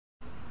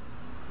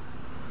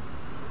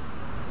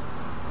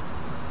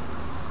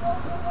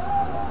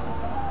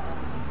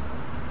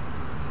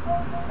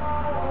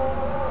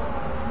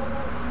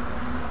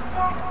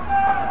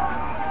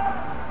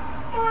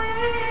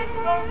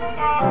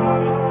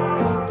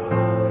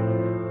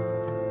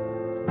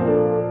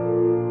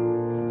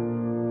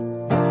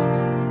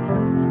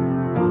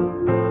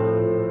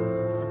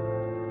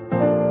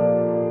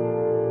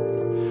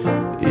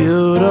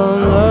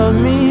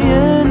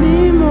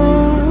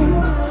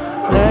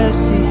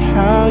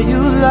how you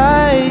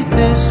like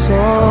this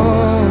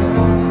song.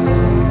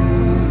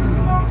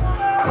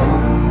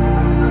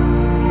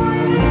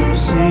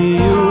 See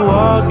you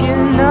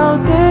walking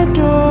out that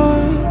door,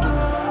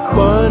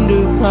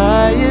 wonder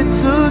why it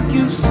took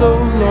you so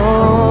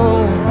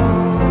long.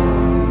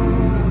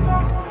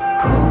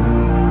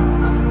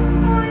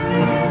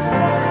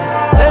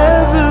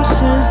 Ever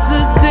since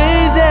the day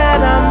that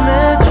I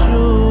met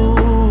you,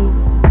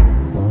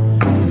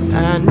 I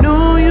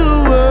knew you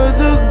were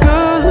the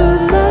girl of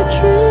my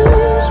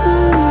dreams,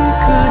 but we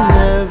could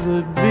never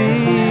be.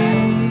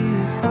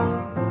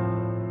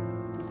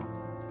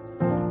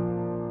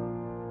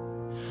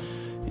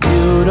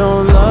 You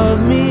don't love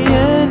me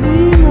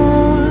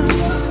anymore.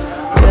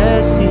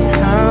 Let's see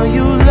how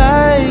you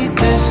like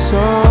this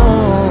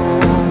song.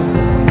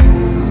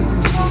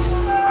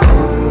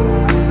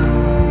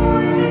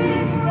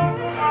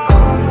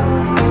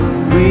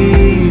 We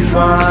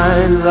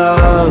find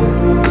love,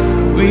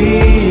 we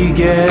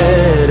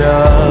get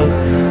up,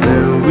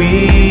 then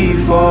we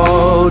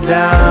fall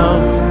down,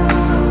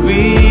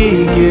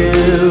 we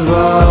give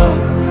up.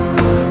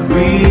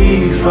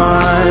 We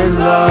find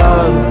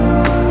love,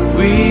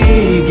 we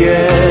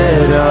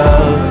get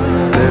up,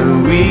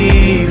 then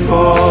we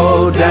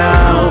fall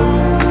down,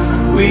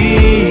 we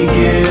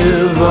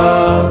give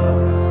up.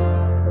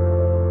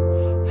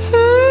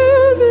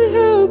 Heaven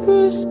help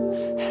us,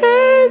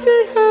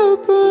 heaven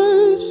help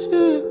us,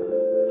 yeah.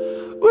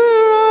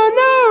 We're on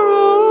our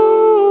own.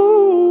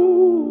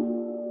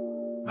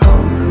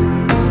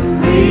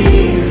 We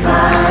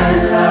find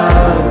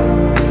love,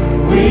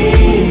 we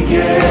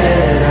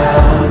get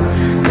up,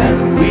 then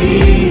we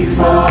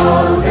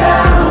fall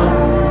down,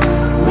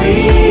 we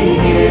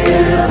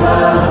give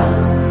up.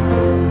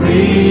 We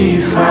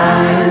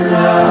find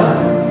love,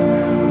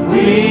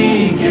 we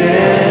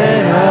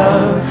get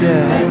up,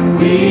 yeah. And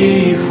we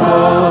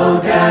fall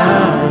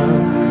down,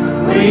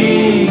 we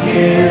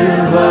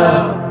give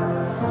up.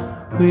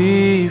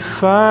 We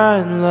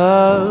find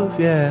love,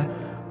 yeah.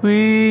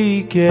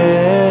 We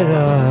get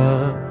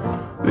up,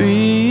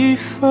 we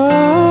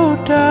fall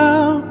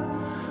down,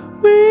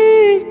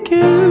 we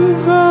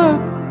give up.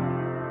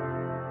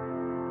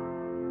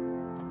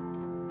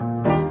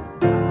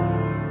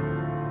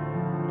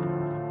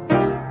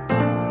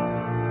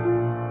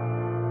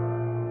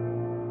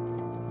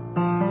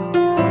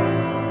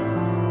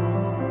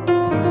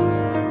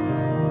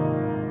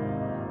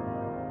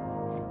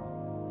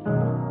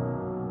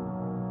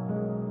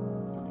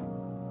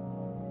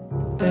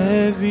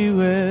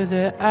 Everywhere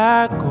that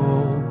I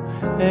go,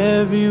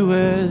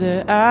 everywhere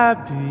that I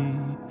be,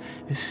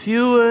 if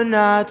you were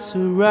not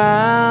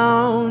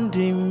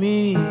surrounding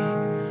me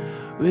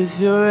with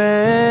your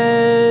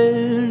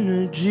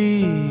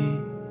energy,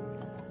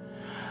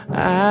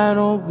 I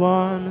don't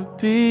wanna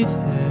be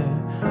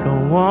there,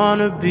 don't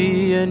wanna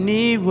be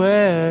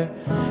anywhere,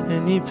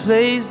 any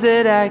place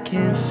that I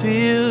can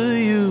feel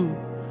you.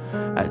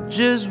 I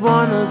just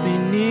wanna be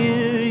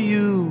near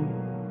you.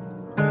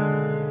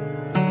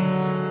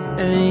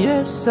 And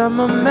yes, I'm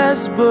a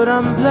mess, but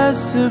I'm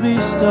blessed to be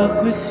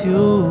stuck with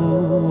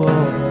you.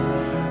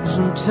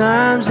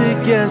 Sometimes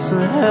it gets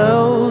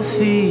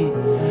unhealthy,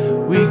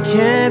 we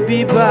can't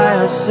be by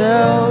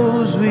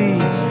ourselves,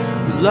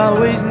 we'll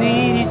always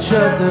need each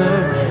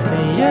other.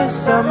 And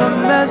yes, I'm a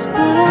mess, but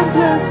I'm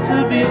blessed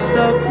to be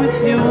stuck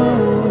with you.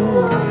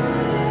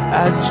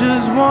 I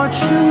just want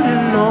you to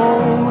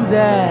know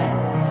that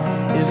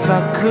if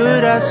I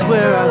could, I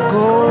swear I'd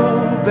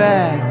go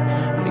back,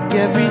 make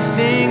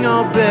everything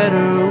all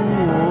better.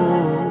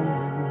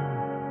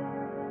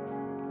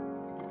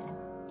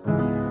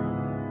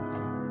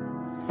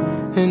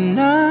 And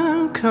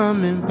I'm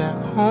coming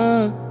back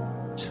home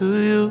to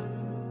you.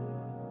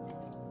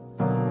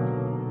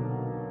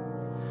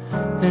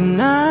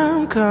 And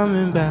I'm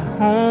coming back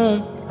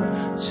home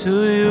to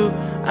you.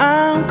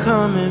 I'm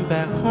coming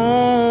back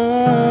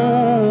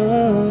home.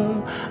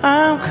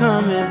 I'm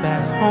coming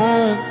back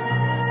home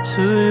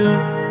to you.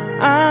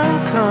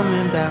 I'm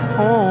coming back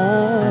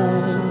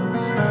home.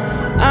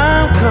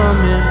 I'm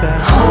coming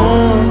back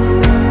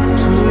home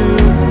to you.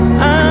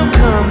 I'm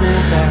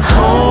coming back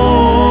home.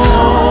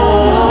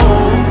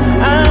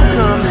 I'm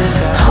coming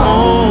back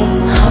home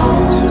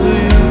to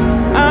you.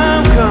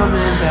 I'm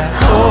coming back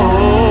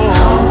home.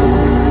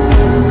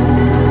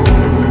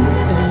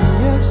 And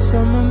yes,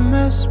 I'm a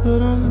mess,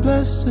 but I'm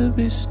blessed to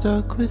be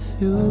stuck with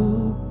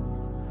you.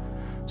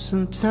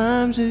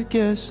 Sometimes it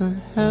gets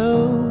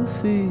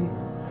unhealthy,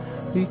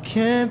 we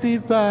can't be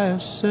by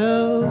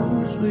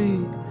ourselves,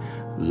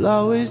 we'll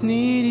always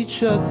need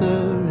each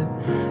other.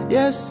 And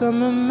yes,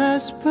 I'm a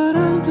mess, but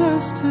I'm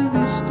blessed to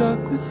be stuck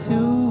with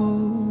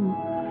you.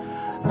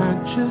 I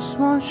just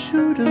want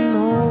you to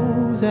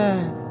know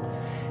that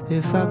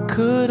if I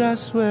could, I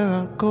swear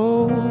I'd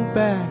go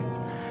back,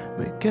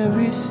 make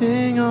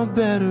everything all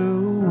better.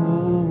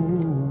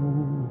 Ooh.